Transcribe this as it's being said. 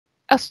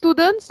A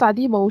student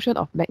study motion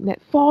of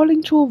magnet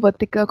falling through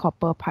vertical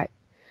copper pipe.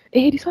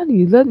 This one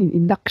you learn in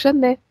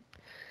induction there.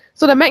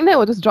 So the magnet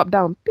will just drop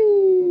down.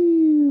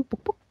 Pew,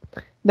 boop, boop.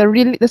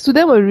 The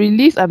student will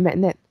release a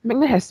magnet.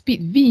 Magnet has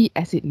speed v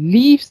as it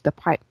leaves the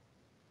pipe.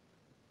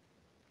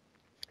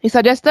 He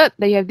suggested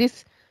that you have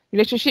this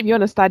relationship you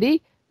want to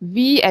study,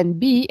 v and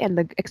b, and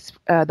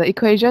the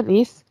equation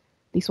is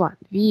this one.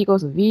 V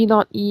equals to v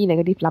naught e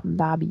negative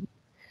lambda b.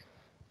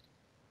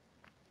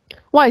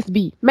 What is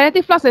b?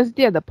 Magnetic flux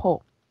density at the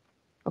pole.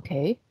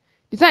 Okay.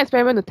 Design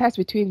experiment to test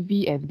between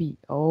v and b.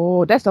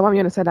 Oh, that's the one we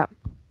want to set up.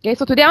 Okay,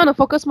 so today I want to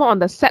focus more on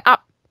the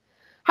setup.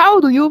 How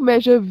do you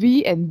measure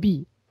v and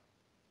b?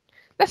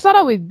 Let's start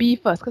out with b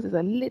first because it's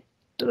a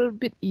little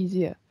bit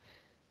easier.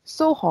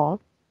 So,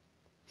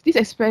 this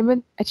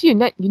experiment, actually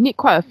you need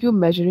quite a few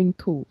measuring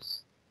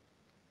tools.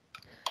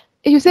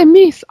 If you say,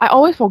 Miss, I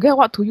always forget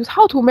what to use,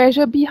 how to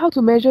measure b, how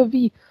to measure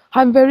v,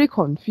 I'm very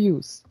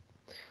confused.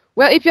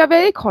 Well, if you're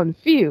very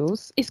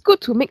confused, it's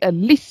good to make a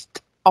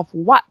list of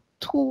what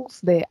tools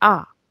there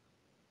are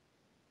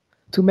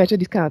to measure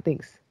these kind of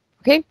things.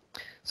 Okay?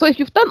 So if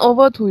you've turned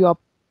over to your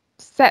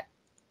set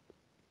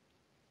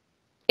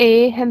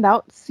A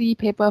handout, see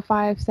paper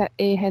 5, set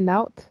A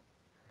handout,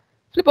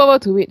 flip over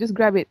to it, just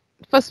grab it,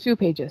 first few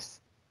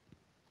pages.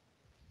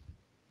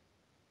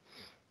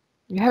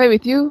 You have it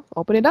with you,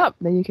 open it up,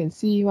 then you can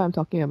see what I'm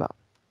talking about.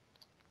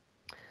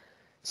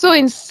 So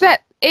in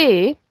set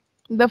A,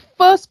 the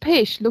first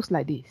page looks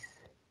like this.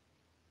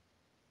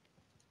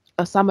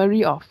 A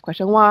summary of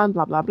question 1,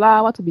 blah, blah,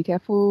 blah, what to be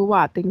careful, what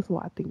are things,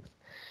 what are things.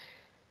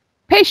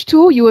 Page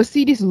 2, you will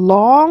see this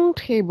long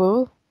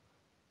table,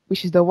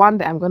 which is the one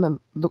that I'm going to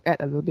look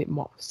at a little bit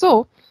more.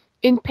 So,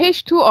 in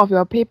page 2 of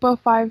your paper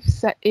 5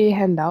 set A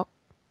handout,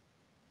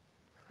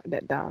 write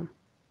that down.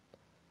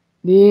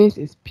 This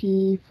is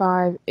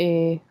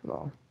P5A,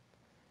 well,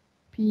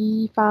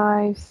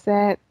 P5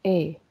 set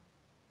A.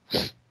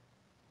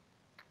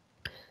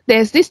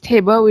 There's this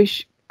table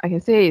which I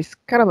can say is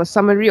kind of a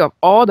summary of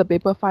all the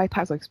paper 5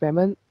 types of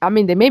experiment. I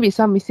mean, there may be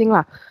some missing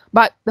lah,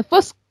 but the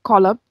first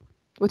column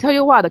will tell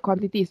you what are the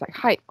quantities, like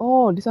height.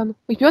 Oh, this one,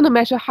 if you want to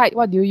measure height,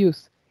 what do you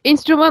use?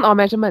 Instrument or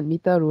measurement?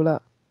 Meter, ruler.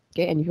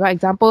 Okay, and if you want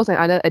examples and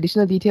other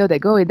additional detail that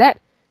go with that,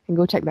 you can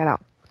go check that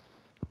out.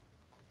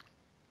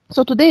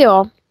 So today, you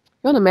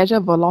want to measure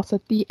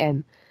velocity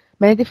and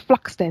magnetic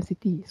flux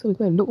density. So we're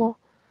going to look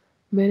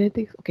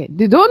magnetic. Okay,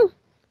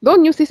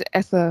 don't use this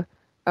as a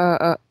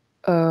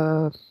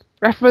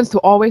reference to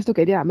always look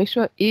at it. Make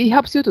sure it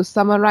helps you to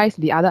summarize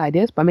the other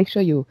ideas, but make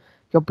sure your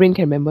brain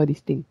can remember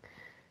this thing.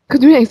 Because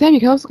during the exam, you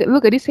can also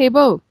look at this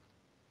table.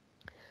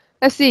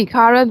 Let's see,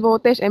 current,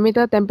 voltage,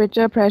 emitter,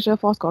 temperature, pressure,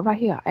 force, got right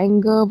here.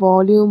 Angle,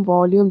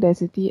 volume,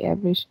 density,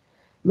 average.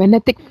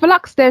 Magnetic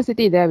flux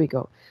density, there we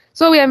go.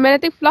 So we have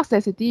magnetic flux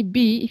density,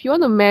 B. If you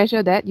want to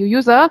measure that, you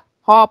use a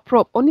Hall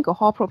probe. Only got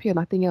Hall probe here,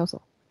 nothing else.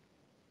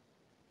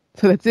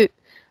 So that's it.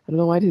 I don't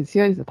know why this is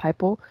here, it's a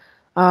typo.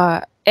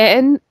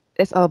 And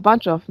there's a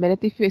bunch of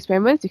magnetic field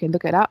experiments you can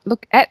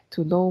look at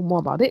to know more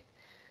about it.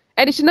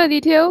 Additional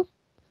detail.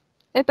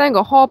 Anytime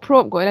got Hall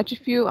probe, got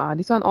electric field,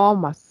 this one all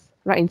must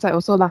write inside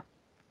also lah.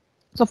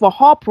 So for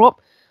Hall probe,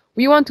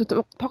 we want to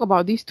talk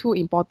about these two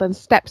important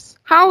steps.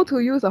 How to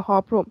use a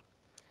Hall probe.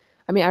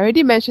 I mean, I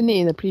already mentioned it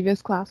in the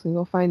previous class. We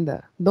will find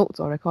the notes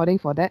or recording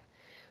for that.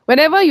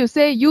 Whenever you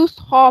say use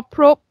Hall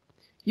probe,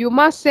 you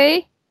must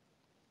say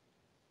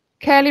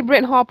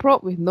calibrate Hall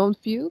probe with known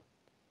field,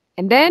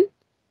 and then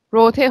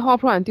rotate Hall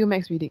probe until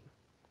max reading.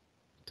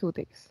 Two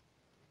things.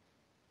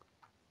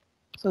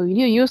 So you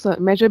need to use a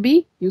measure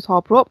B, use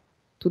Hall probe.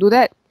 To do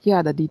that, here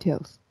are the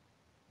details.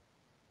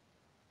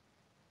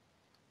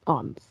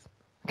 Ons.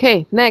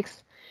 Okay,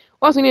 next.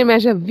 What we need to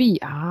measure V?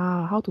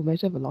 How to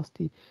measure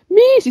velocity?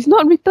 Miss, it's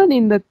not written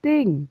in the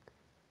thing.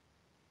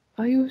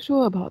 Are you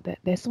sure about that?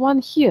 There's one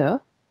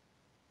here.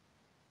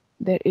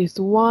 There is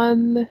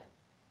one.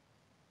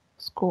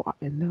 Scroll up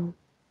and down.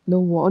 No,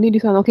 only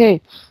this one.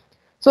 Okay.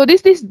 So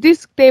this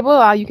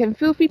table, you can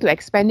feel free to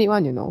expand it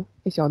one, you know.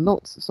 It's your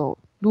notes. So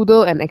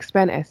doodle and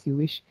expand as you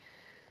wish.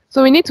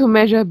 So we need to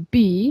measure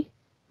B.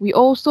 We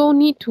also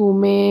need to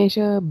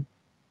measure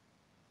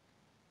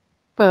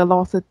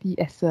velocity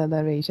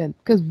acceleration,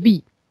 because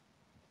V.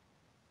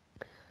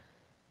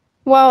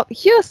 Well,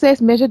 here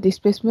says measure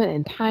displacement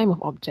and time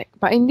of object,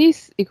 but in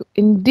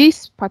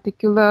this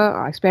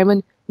particular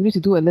experiment, we need to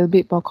do a little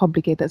bit more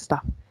complicated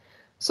stuff.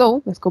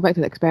 So let's go back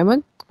to the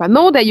experiment. But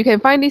know that you can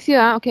find this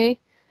here, okay?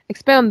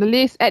 Expand on the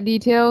list, add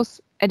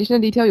details, additional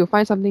detail, you'll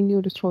find something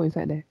new, just throw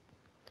inside there.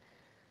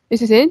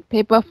 This is in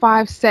paper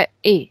 5 set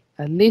A,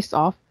 a list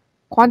of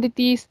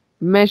quantities,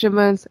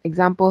 measurements,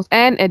 examples,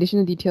 and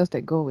additional details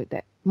that go with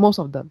that. Most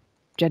of them,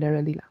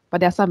 generally.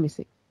 But there are some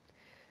missing.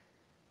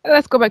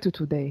 Let's go back to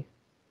today.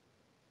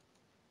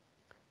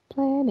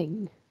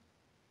 Planning.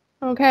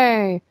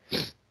 Okay.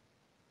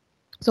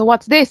 So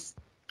what's this?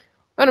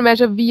 I want to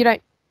measure V,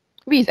 right?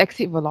 V is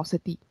exit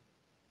velocity.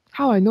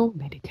 How I know?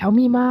 They tell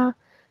me ma.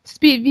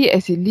 Speed V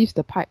as it leaves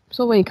the pipe.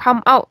 So when it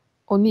come out,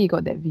 only you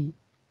got that V.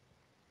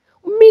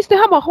 Miss, then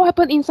how about what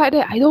happened inside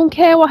there? I don't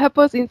care what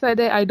happens inside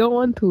there. I don't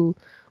want to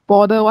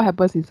bother what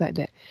happens inside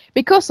there.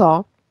 Because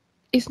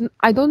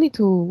I don't need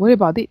to worry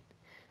about it.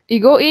 It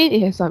go in,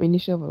 it has some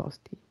initial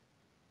velocity.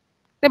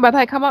 Then by the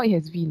time I come out, it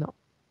has V naught.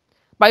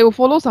 But it will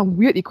follow some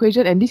weird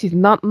equation, and this is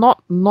not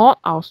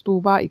our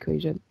Stuva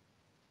equation.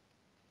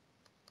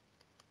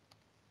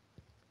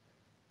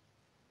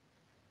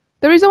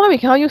 The reason why we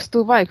cannot use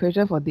Stuva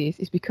equation for this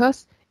is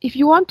because if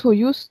you want to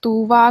use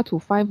Stuva to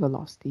find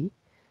velocity,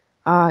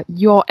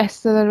 your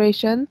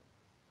acceleration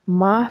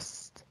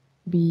must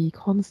be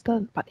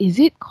constant. But is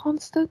it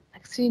constant?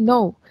 Actually,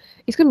 no.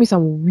 It's going to be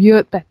some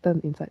weird pattern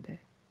inside there.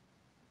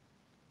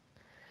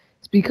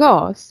 It's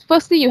because,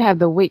 firstly, you have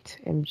the weight,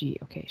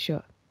 mg. Okay,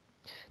 sure.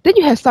 Then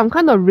you have some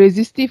kind of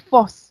resistive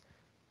force,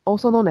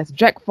 also known as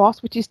drag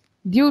force, which is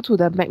due to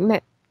the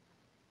magnet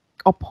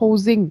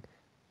opposing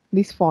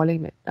this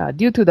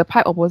due to the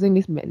pipe opposing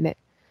this magnet.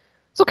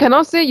 So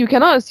you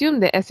cannot assume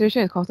that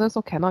acceleration is constant,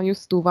 so cannot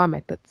use Stuva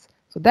methods.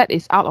 So that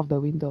is out of the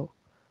window.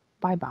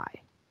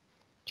 Bye-bye.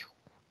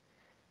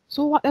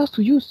 So what else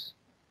to use?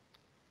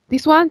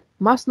 This one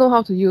must know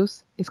how to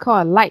use. It's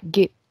called a light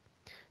gate.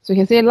 So you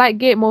can say light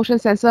gate motion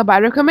sensor, but I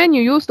recommend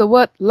you use the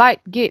word light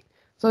gate.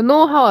 So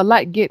know how a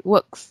light gate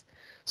works.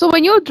 So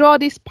when you draw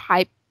this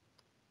pipe,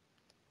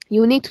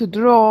 you need to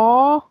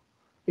draw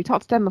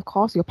retort stem, of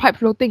course. Your pipe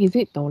floating, is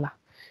it? No lah.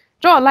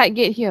 Draw a light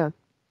gate here,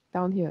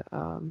 down here.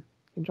 You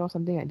can draw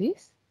something like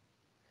this.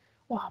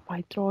 Wow,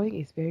 my drawing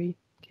is very...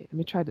 Okay, let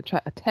me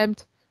try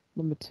attempt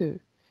number 2.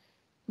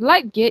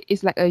 Light gate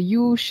is like a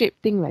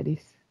U-shaped thing like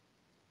this.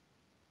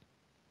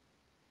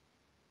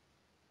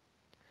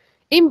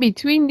 In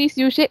between this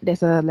U shape,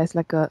 there's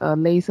like a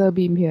laser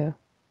beam here.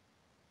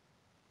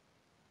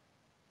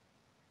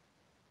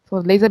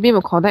 So the laser beam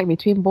will connect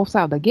between both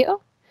sides of the gate,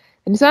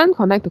 and this one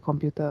connect to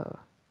computer.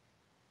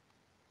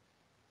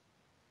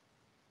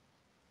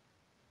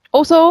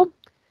 Also,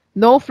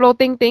 no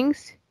floating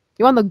things.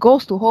 You want the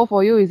ghost to hold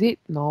for you, is it?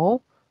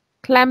 No.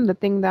 Clamp the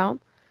thing down.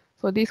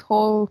 So this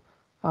whole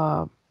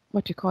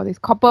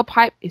copper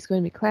pipe is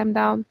going to be clamped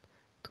down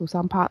to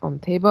some part on the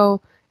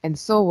table, and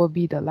so will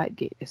be the light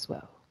gate as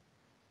well.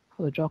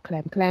 How to draw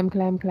clamp,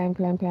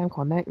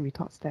 connect,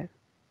 retort stand.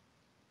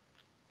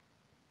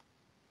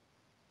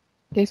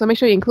 Okay, so make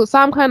sure you include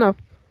some kind of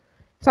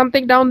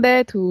something down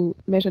there to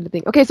measure the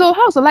thing. Okay, so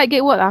how's the light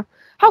gate work?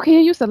 How can you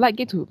use the light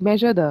gate to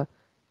measure the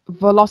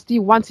velocity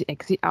once it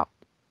exits out?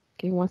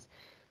 Okay, once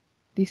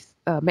this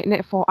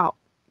magnet fall out,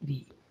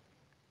 V.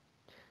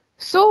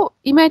 So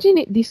imagine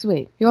it this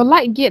way. Your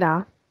light gate,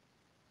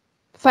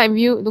 side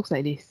view looks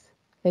like this.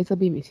 Laser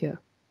beam is here.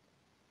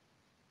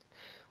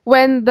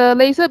 When the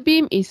laser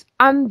beam is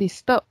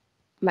undisturbed,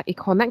 like it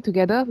connect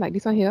together, like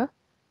this one here,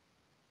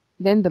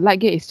 then the light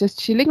gate is just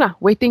chilling,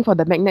 waiting for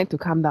the magnet to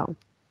come down.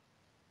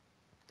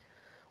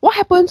 What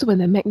happens when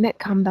the magnet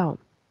come down?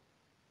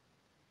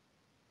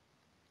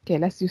 Okay,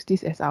 let's use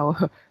this as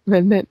our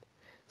magnet.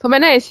 So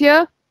magnet is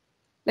here,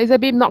 laser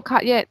beam not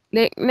cut yet.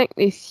 Magnet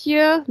is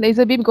here,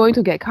 laser beam going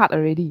to get cut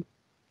already.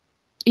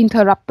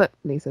 Interrupted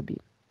laser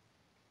beam.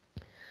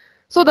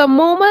 So the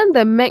moment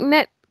the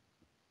magnet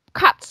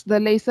cuts the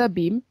laser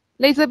beam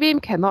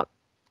cannot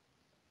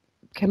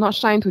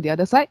shine to the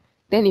other side,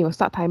 then it will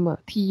start timer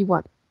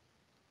T1.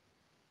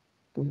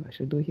 Ooh, I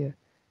should do here.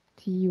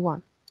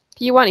 T1.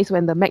 T1 is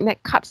when the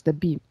magnet cuts the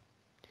beam.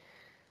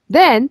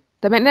 Then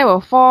the magnet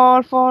will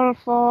fall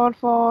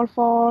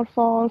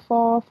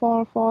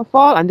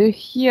until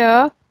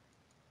here.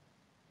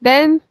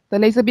 Then the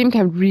laser beam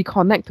can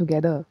reconnect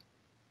together.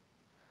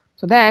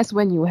 So that's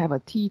when you have a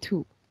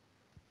T2.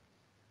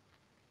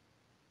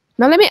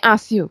 Now let me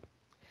ask you,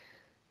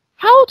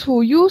 how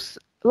to use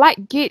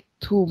light gate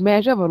to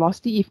measure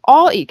velocity if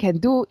all it can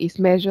do is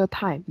measure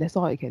time? That's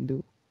all it can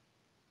do.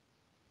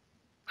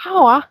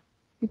 How?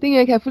 You think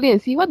you carefully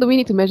and see, what do we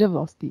need to measure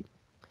velocity?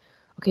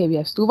 Okay, we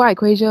have Stuva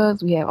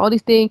equations, we have all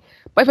these things.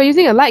 But if you're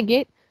using a light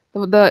gate,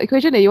 the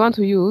equation that you want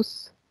to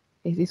use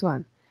is this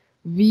one.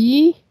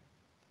 V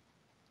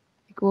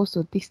equals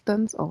to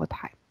distance over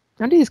time.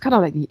 Now this is kind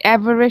of like the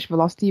average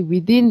velocity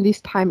within this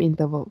time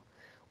interval.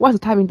 What's the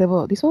time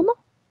interval? This one, no?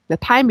 The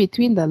time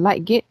between the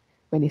light gate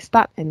when it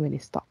starts and when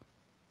it stops.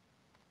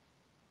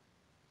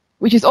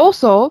 Which is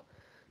also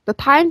the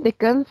time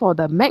taken for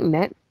the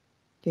magnet,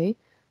 okay,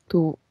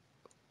 to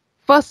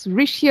first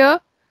reach here,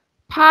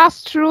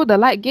 pass through the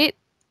light gate,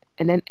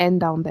 and then end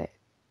down there.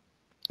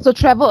 So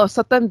travel a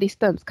certain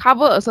distance,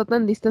 cover a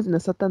certain distance in a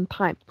certain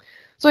time.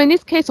 So in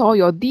this case,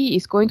 your D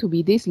is going to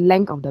be this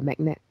length of the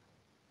magnet.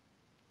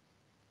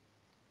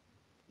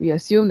 We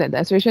assume that the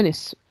acceleration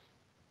is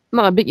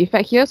not a big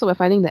effect here, so we're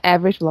finding the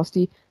average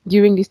velocity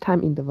during this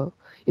time interval.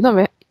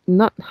 It's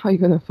not how you're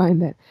going to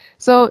find that.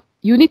 So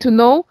you need to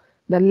know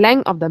the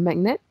length of the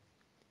magnet,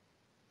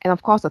 and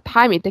of course the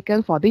time it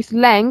taken for this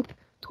length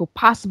to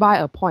pass by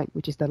a point,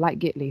 which is the light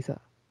gate laser.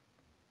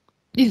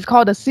 This is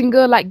called the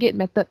single light gate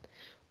method.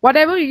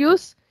 Whatever you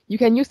use, you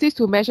can use this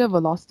to measure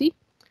velocity,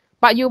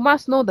 but you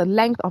must know the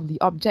length of the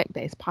object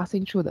that is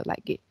passing through the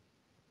light gate.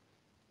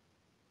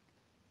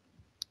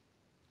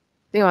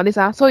 Think about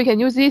this. So you can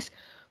use this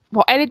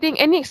for anything,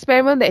 any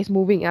experiment that is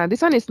moving.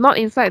 This one is not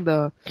inside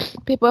the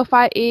paper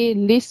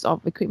 5A list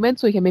of equipment,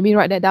 so you can maybe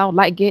write that down,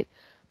 light gate.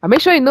 But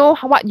make sure you know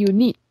what you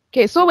need.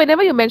 Okay, so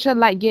whenever you mention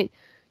light gate,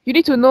 you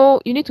need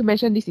to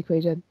mention this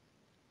equation.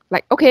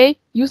 Like, okay,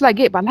 use light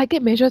gate, but light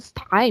gate measures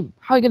time.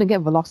 How are you going to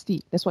get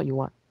velocity? That's what you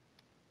want.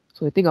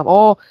 So you think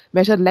of,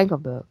 measure the length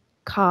of the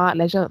car,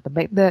 measure the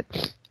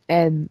magnet,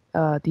 and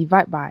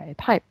divide by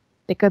time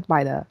taken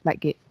by the light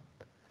gate.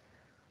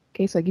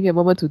 Okay, so I give you a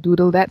moment to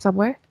doodle that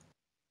somewhere.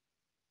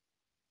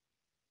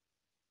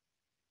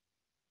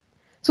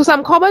 So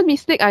some common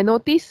mistake I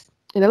noticed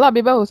in a lot of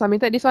people who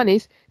submitted this one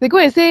is they go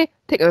and say,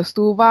 take a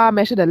stuva,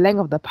 measure the length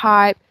of the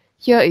pipe.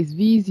 Here is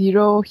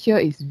V0, here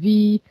is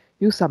V.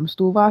 Use some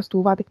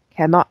stuva,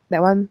 cannot.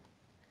 That one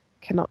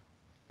cannot.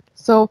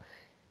 So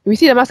we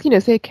see the Markscheme, they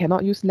say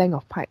cannot use length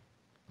of pipe.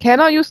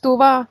 Cannot use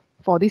stuva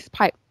for this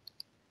pipe.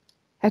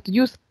 Have to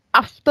use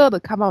after the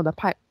come out of the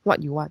pipe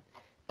what you want.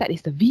 That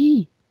is the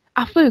V.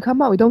 After you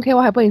come out, we don't care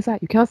what happened inside.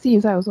 You cannot see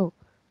inside also.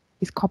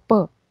 It's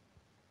copper.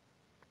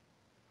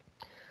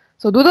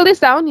 So doodle this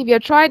down. If you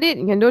have tried it,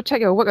 you can go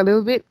check your work a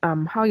little bit,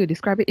 how you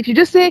describe it. If you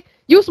just say,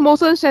 use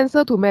motion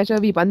sensor to measure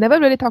V, but never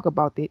really talk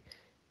about it,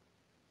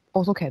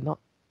 also cannot.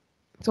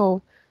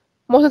 So,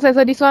 motion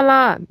sensor, this one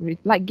lah,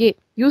 light gate.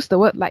 Use the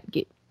word light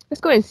gate.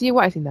 Let's go and see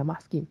what is in the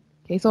Markscheme.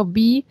 Okay, so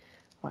B,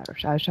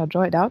 I shall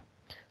draw it down.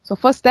 So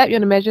first step, you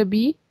want to measure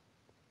B.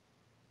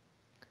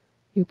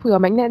 You put your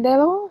magnet there,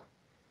 lor.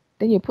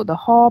 Then you put the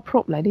Hall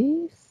probe like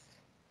this.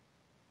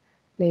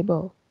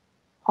 Label.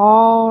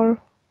 Hall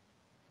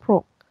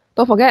probe.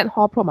 Don't forget,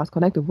 Hall probe must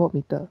connect to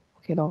voltmeter.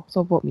 Okay, no,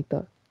 so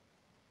voltmeter.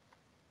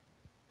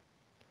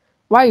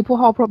 Why you put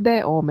Hall probe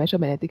there? Or measure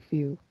magnetic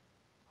field.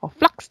 Or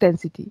flux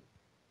density.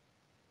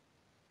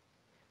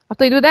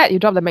 After you do that, you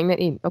drop the magnet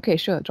in. Okay,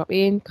 sure, drop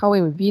in, come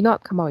in with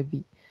V0, come out with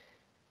V.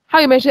 How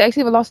you measure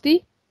exit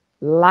velocity?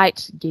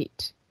 Light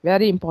gate.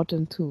 Very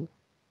important too.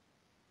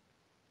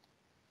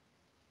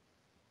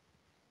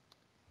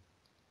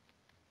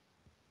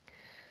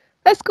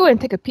 Let's go and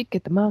take a peek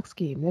at the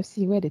Markscheme. Let's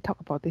see where they talk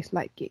about this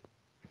light gate.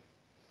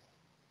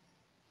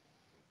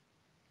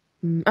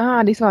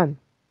 This one.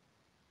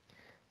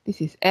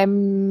 This is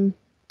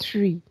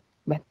M3.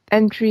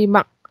 M3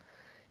 mark.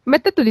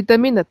 Method to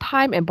determine the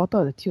time and bottom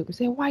of the tube. You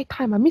say, why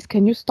time? Miss,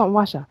 can you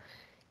stopwatch?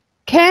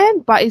 Can,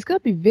 but it's going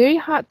to be very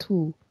hard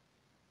to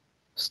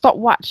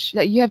stopwatch.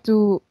 Like you have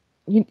to,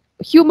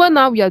 human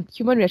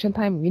reaction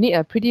time. We need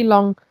a pretty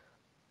long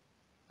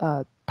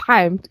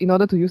time in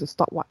order to use a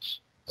stopwatch.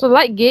 So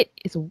light gate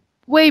is a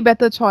way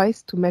better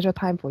choice to measure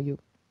time for you.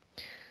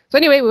 So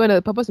anyway, we want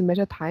the purpose to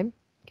measure time.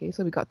 Okay,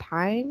 so we got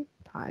time.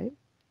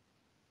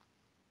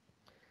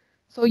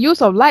 So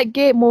use of light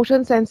gate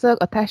motion sensor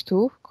attached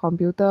to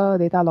computer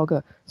data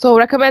logger. So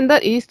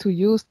recommended is to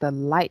use the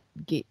light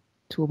gate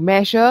to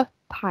measure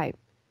time.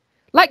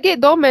 Light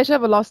gate don't measure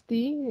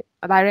velocity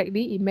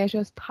directly, it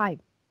measures time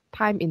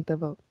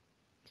interval.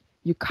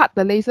 You cut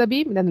the laser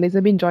beam, then the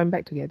laser beam join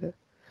back together.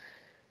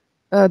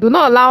 Do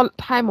not allow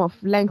time of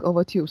length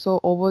over tube. So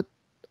over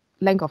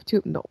length of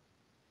tube, no.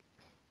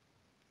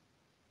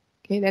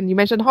 Okay, then you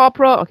mentioned Hall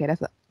probe. Okay,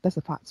 that's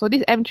the part. So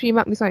this M3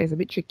 mark, this one is a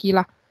bit tricky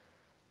lah.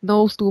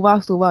 No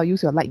stuva,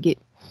 use your light gate.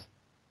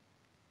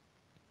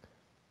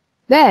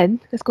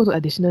 Then let's go to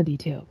additional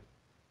detail.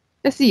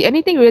 Let's see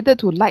anything related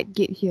to light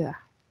gate here.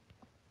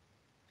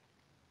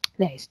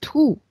 There is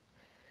 2.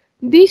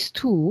 These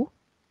 2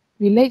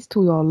 relates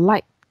to your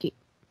light gate.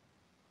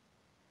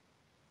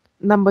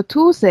 Number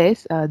 2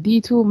 says,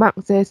 D2 mark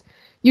says,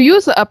 you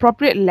use the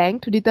appropriate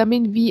length to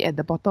determine V at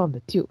the bottom of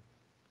the tube.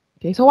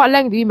 Okay, so what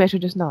length do we measure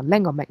just now?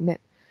 Length of magnet.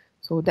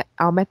 So that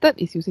our method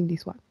is using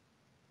this one.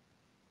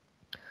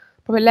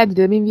 Appropriate length to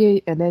determine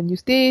V, and then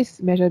use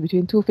this, measure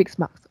between 2 fixed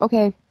marks.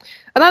 Okay.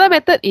 Another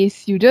method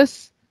is you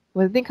just,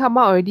 when the thing come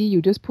out already,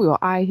 you just put your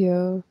eye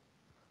here.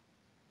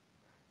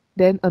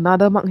 Then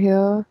another mark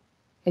here.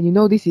 And you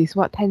know this is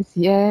what, 10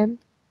 cm.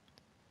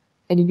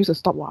 And you use a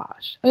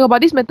stopwatch. Oh,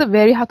 but this method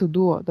very hard to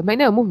do. The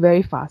magnet will move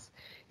very fast.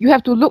 You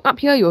have to look up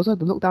here, you also have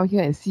to look down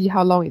here and see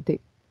how long it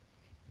takes.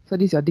 So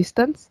this is your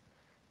distance,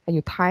 and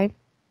you time,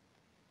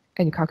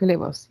 and you calculate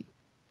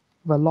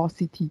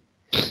velocity.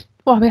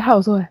 Wow, very hard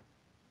also.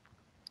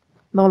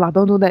 No lah,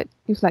 don't do that.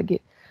 Use light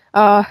gate.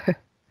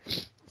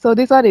 So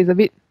this one is a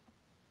bit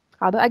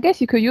harder. I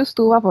guess you could use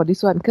stuva for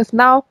this one because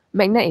now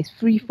magnet is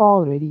free fall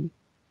already.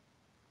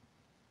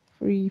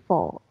 Free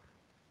fall.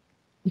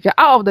 If you're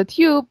out of the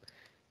tube,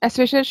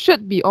 acceleration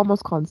should be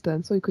almost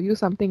constant. So you could use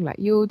something like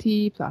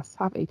UT plus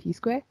half AT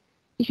square.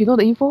 If you know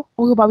the info.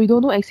 Oh, but we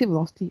don't know exit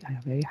velocity.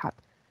 Very hard.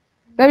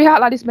 Very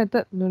hard like this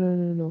method.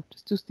 No.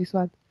 Just use this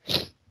one.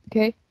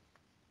 Okay.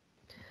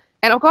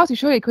 And of course, you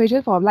show the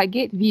equation for light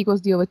gate. V equals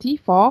D over T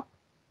for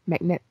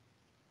magnet.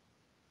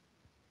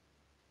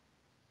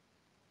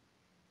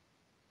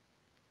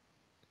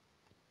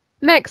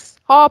 Next,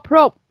 Hall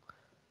probe.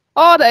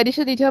 All the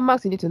additional detail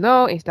marks you need to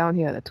know is down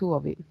here, the 2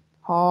 of it.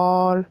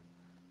 Hall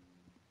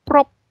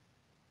probe.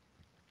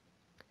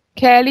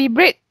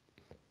 Calibrate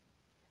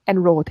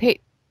and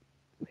rotate.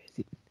 Where is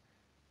it?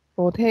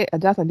 Rotate,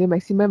 adjust until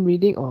maximum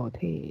reading or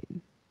rotate.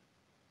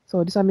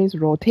 So this one means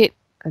rotate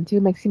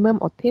until maximum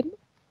or 10.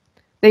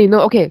 Then you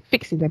know, okay,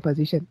 fix in that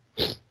position.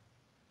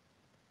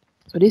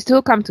 So these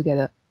two come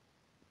together.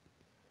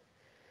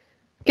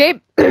 Okay,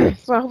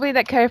 so hopefully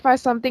that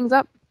clarifies some things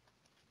up.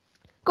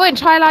 Go and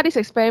try this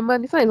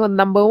experiment. This one is the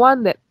number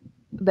one that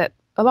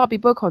a lot of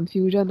people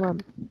confusion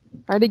one.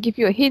 I already give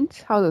you a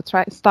hint how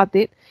to start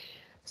it.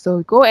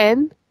 So go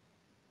and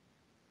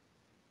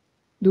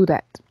do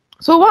that.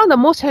 So one of the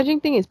most challenging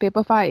thing is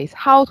paper 5 is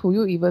how do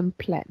you even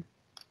plan?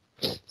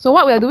 So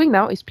what we are doing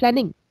now is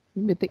planning.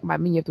 You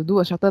have to do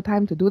a shorter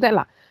time to do that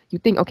lah. You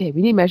think, okay,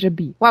 we need measure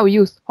B. What we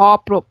use? Hall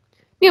probe.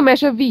 Need to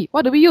measure V.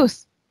 What do we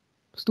use?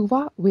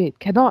 Stuva? Wait,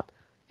 cannot.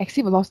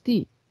 Exit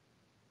velocity.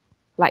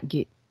 Light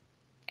gate.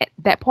 At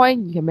that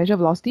point, you can measure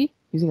velocity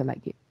using a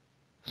light gate.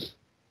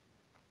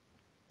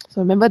 So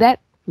remember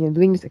that you're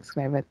doing this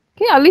experiment.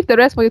 Okay, I'll leave the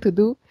rest for you to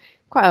do.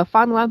 Quite a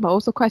fun one, but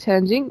also quite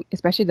challenging,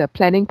 especially the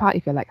planning part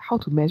if you're like, how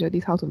to measure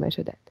this, how to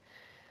measure that.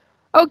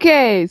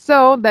 Okay,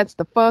 so that's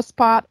the first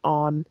part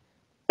on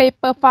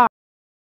paper 5.